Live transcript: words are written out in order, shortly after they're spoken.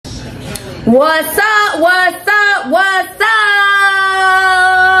What's up? What's up? What's up?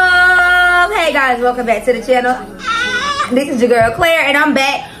 Hey guys, welcome back to the channel. This is your girl Claire, and I'm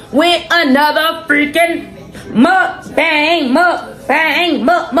back with another freaking mukbang.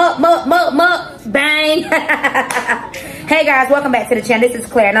 Bang. Hey guys, welcome back to the channel. This is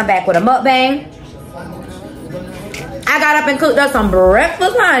Claire, and I'm back with a mukbang. I got up and cooked up some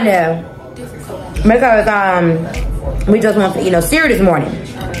breakfast right now because we just want to eat cereal this morning.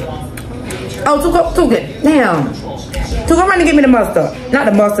 Oh, too good. Damn. Tuka, run and give me the mustard. Not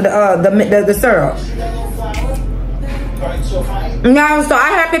the mustard, the syrup. No, so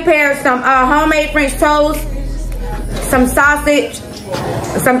I have prepared some homemade French toast, some sausage,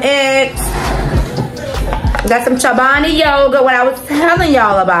 some eggs. Got some Chobani yogurt, what I was telling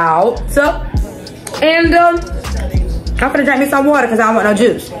y'all about. And I'm gonna drink me some water because I don't want no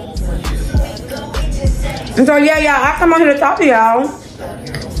juice. And so yeah, y'all, I come on here to talk to y'all.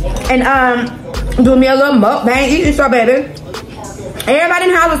 And do me a little mukbang, eating so baby. Everybody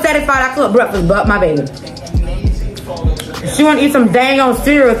in the house was satisfied I cooked breakfast, but my baby. She wanna eat some dang on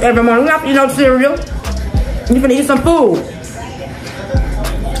cereal every morning. We don't have to eat no cereal. You finna eat some food.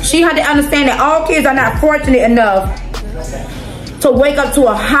 She had to understand that all kids are not fortunate enough to wake up to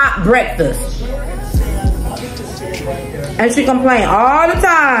a hot breakfast. And she complained all the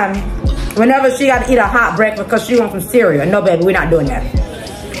time whenever she got to eat a hot breakfast because she wants some cereal. No, baby, we're not doing that.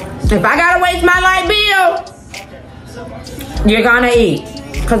 If I gotta waste my light bill, you're gonna eat.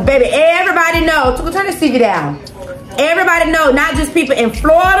 Because, baby, everybody knows. Turn the TV down. Everybody knows, not just people in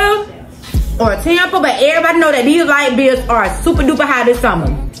Florida or Tampa, but everybody knows that these light bills are super duper high this summer.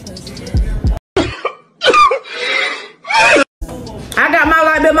 I got my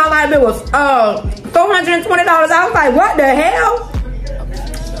light bill. My light bill was $420. I was like, what the hell?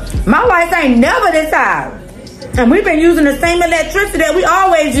 My lights ain't never this high. And we've been using the same electricity that we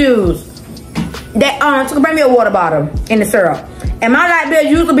always use. That to bring me a water bottle in the syrup. And my light bill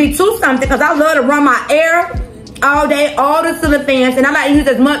usually be $2 something because I love to run my air all day, all the ceiling fans, and I like to use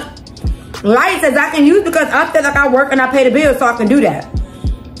as much lights as I can use because I feel like I work and I pay the bill, so I can do that.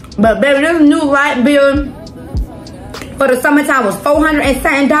 But baby, this new light bill for the summertime was $400 and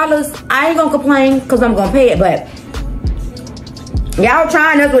something. I ain't gonna complain because I'm gonna pay it, but y'all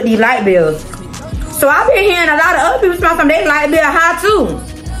trying us with these light bills. So I've been hearing a lot of other people talking their light bill high too.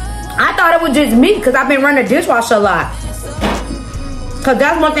 I thought it was just me because I've been running the dishwasher a lot. Because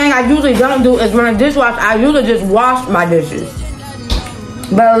that's one thing I usually don't do is run a dishwasher. I usually just wash my dishes.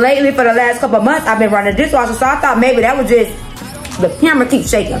 But lately, for the last couple of months, I've been running the dishwasher. So I thought maybe that was just the camera keeps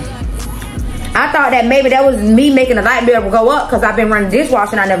shaking. I thought that maybe that was me making the light bill go up because I've been running the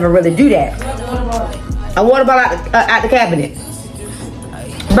dishwasher and I never really do that. A water bottle out the cabinet.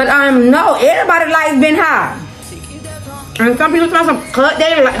 But no, everybody's lights been high. And some people tell some cut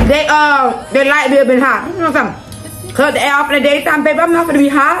their light bill been high. You know something? Cut the air off in the daytime, baby. I'm not gonna be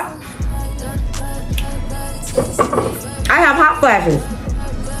hot. I have hot flashes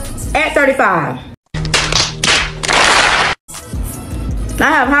at 35. I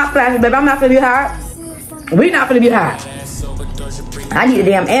have hot flashes, baby. I'm not gonna be hot. We not gonna be hot. I need a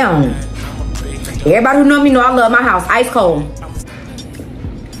damn air. Everybody who know me know I love my house ice cold.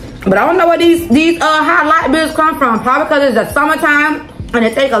 But I don't know where these high light bills come from. Probably because it's the summertime and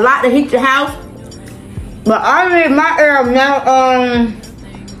it takes a lot to heat your house. But I leave my air now,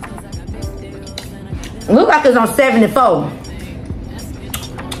 look like it's on 74.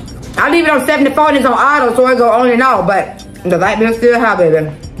 I leave it on 74 and it's on auto, so it go on and off. But the light bill's still high,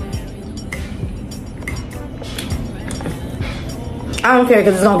 baby. I don't care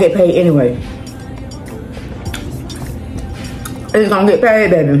because it's gonna get paid anyway. It's gonna get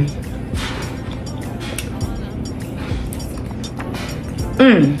paid, baby.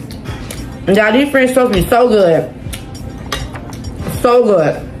 Now these French toast be so good. So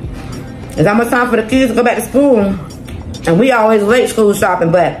good. It's almost time for the kids to go back to school. And we always late school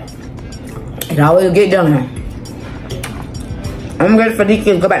shopping, but it always get done. I'm ready for these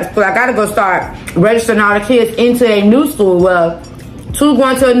kids to go back to school. I gotta go start registering all the kids into a new school. Well, 2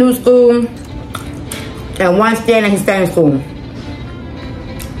 going to a new school and 1 staying in his same school.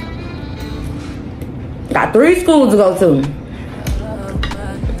 Got 3 schools to go to.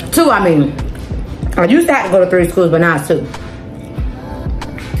 2, I mean. I used to have to go to 3 schools, but now it's 2.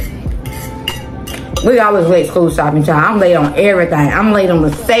 We always late school shopping, child. I'm late on everything. I'm late on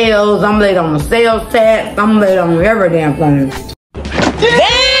the sales. I'm late on the sales tax. I'm late on every damn thing.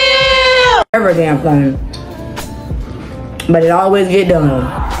 Damn! Every damn thing. But it always get done.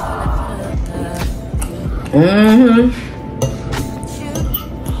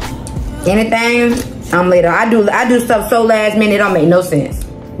 Anything, I'm late on. I do stuff so last minute, it don't make no sense.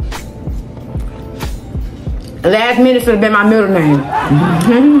 Last minute should have been my middle name.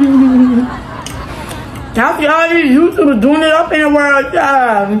 I see all these YouTubers doing it up in the world.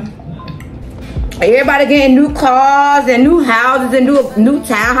 Everybody getting new cars and new houses and new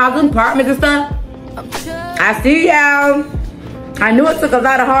townhouses and apartments and stuff. I see y'all. I knew it took a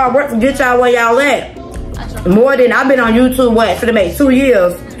lot of hard work to get y'all where y'all at. More than I've been on YouTube, what, should have made 2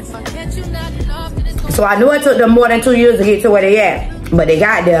 years. So I knew it took them more than 2 years to get to where they at. But they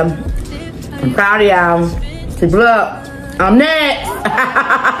got them. I'm proud of y'all. Keep it up. I'm next.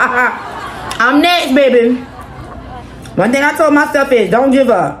 I'm next, baby. One thing I told myself is don't give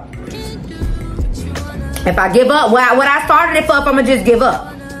up. If I give up, what I started it for, if I'ma just give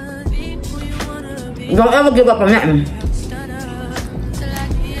up. Don't ever give up on nothing.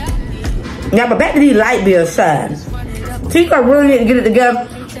 Yeah, but back to these light bills, son. Tico really need to get it together.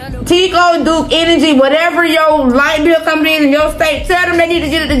 Tico, Duke, Energy, whatever your light bill company is in your state, tell them they need to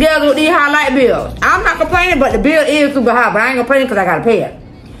get it together with these high light bills. I'm not complaining, but the bill is super high, but I ain't complaining because I gotta pay it.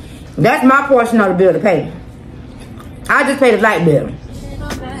 That's my portion of the bill to pay. I just pay the light bill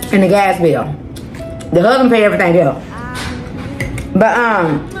and the gas bill. The husband pay everything else. But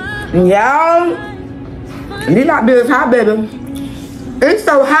y'all, these light bills high, baby. It's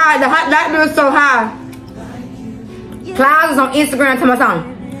so high. The hot light bill is so high. Clouds on Instagram to my son.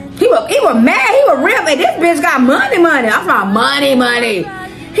 He was mad. He was real mad. This bitch got money. I'm talking money. He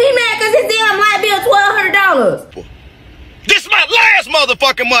mad because his damn light bill $1,200. This is my last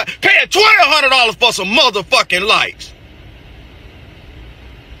motherfucking month paying $1,200 for some motherfucking lights.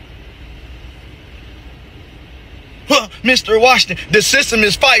 Huh, Mr. Washington, the system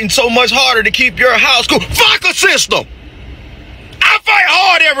is fighting so much harder to keep your house cool. Fuck a system! I fight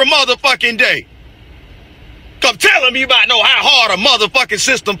hard every motherfucking day. Come telling me about know how hard a motherfucking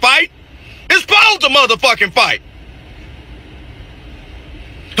system fight. It's supposed to motherfucking fight.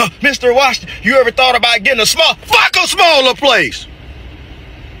 Mr. Washington, you ever thought about getting a smaller place?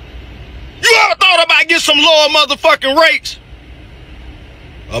 You ever thought about getting some lower motherfucking rates?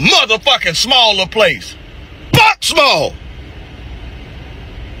 A motherfucking smaller place. Fuck small.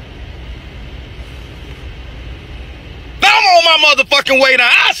 Now I'm on my motherfucking way now.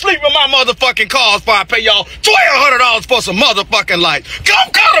 I sleep in my motherfucking cars before I pay y'all $1,200 for some motherfucking lights.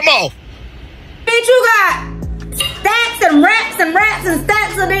 Come cut them off. Bitch, you got stacks and racks and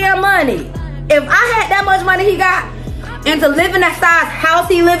stacks of damn money. If I had that much money he got, and to live in that size house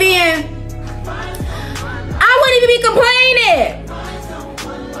he live in, I wouldn't even be complaining.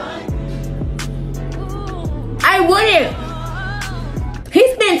 I wouldn't. He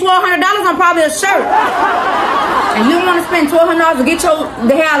spent $1,200 on probably a shirt. And you want to spend $1,200 to get to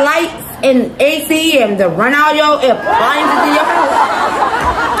have lights and AC and to run all your appliances in your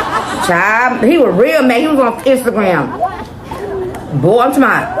house? Child, he was real mad. He was on Instagram. Boy, I'm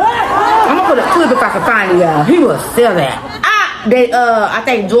gonna put a clip if I can find it, y'all. He was still there. I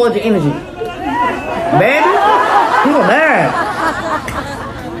think Georgia Energy. Baby, he was mad.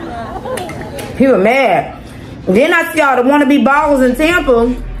 He was mad. Then I see all the wannabe ballers in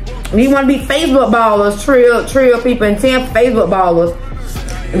Tampa. You want to be Facebook ballers, trill people in Tampa, Facebook ballers.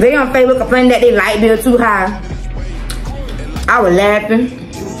 They on Facebook complaining that they light bill too high. I was laughing.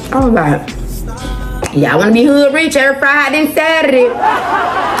 I was like, yeah, I want to be hood rich every Friday and Saturday.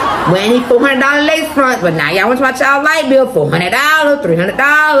 Wearing these $400 lace fronts, but now y'all want to watch y'all light bill $400, $300,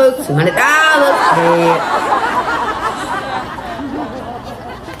 $200.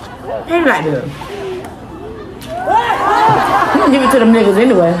 Hey, light bill. I'm gonna give it to them niggas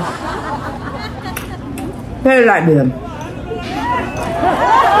anyway. Pay light bill.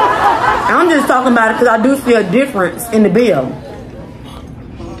 I'm just talking about it because I do see a difference in the bill.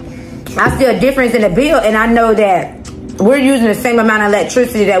 I see a difference in the bill, and I know that we're using the same amount of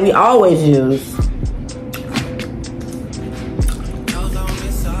electricity that we always use.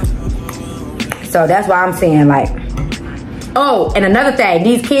 So that's why I'm saying, like, oh, and another thing,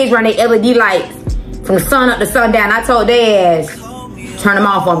 these kids run their LED lights from the sun up to sundown. I told their ass, turn them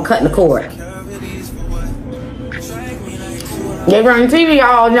off or I'm cutting the cord. They run TV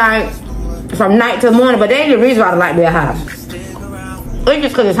all night, from night till morning, but they ain't the reason why the light bill high. It's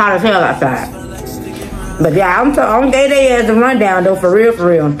just because it's hot as hell outside. But yeah, I'm gay they ass a rundown though, for real, for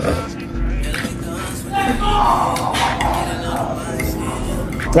real.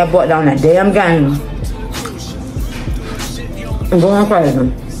 That boy down that damn game. I'm going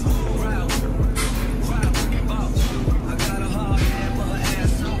crazy.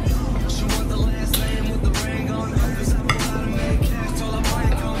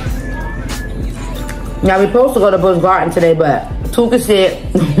 Now we supposed to go to Busch Garden today, but Tuka sick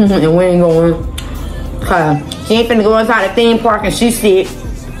and we ain't going. Cause she ain't finna go inside the theme park and she sick,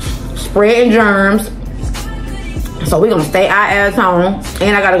 spreading germs. So we're gonna stay our ass home.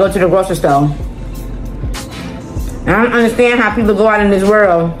 And I gotta go to the grocery store. And I don't understand how people go out in this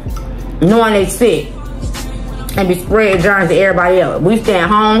world knowing they sick and be spreading germs to everybody else. We stay at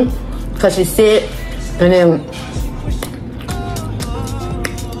home because she's sick, and then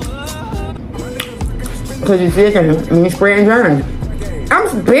because you're sick and you're spreading germs. I'm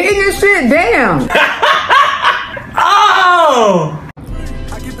spitting this shit down. Oh!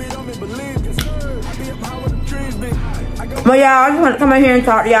 But y'all, I just want to come in here and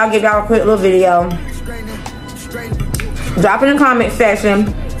talk to y'all, give y'all a quick little video. Drop in the comment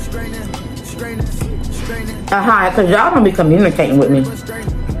section. Hi, because y'all gonna be communicating with me.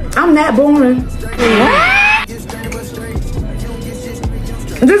 I'm that boring.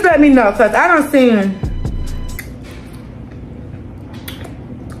 Just let me know, because I done seen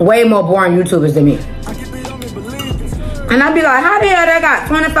way more boring YouTubers than me. And I be like, how the hell they got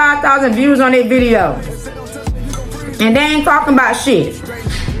 25,000 views on their video? And they ain't talking about shit.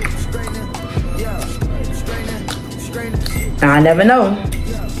 I never know.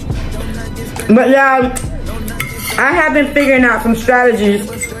 But y'all, I have been figuring out some strategies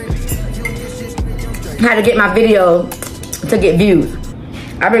how to get my video to get views.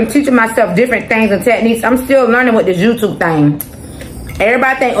 I've been teaching myself different things and techniques. I'm still learning with this YouTube thing.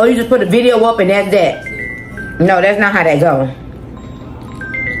 Everybody think, oh, you just put a video up and that's that. No, that's not how that go.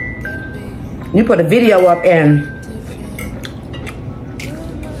 You put a video up and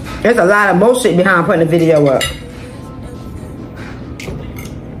there's a lot of bullshit behind putting a video up.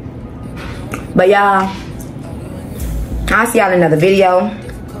 But y'all, I'll see y'all in another video.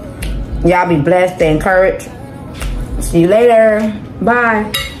 Y'all be blessed and encouraged. See you later.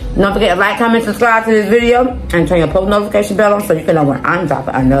 Bye. Don't forget to like, comment, subscribe to this video, and turn your post notification bell on so you can know when I'm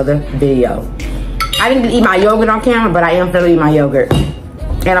dropping another video. I didn't eat my yogurt on camera, but I am finna eat my yogurt.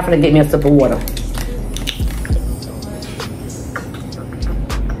 And I'm finna get me a sip of water.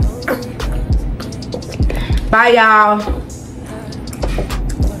 Bye, y'all.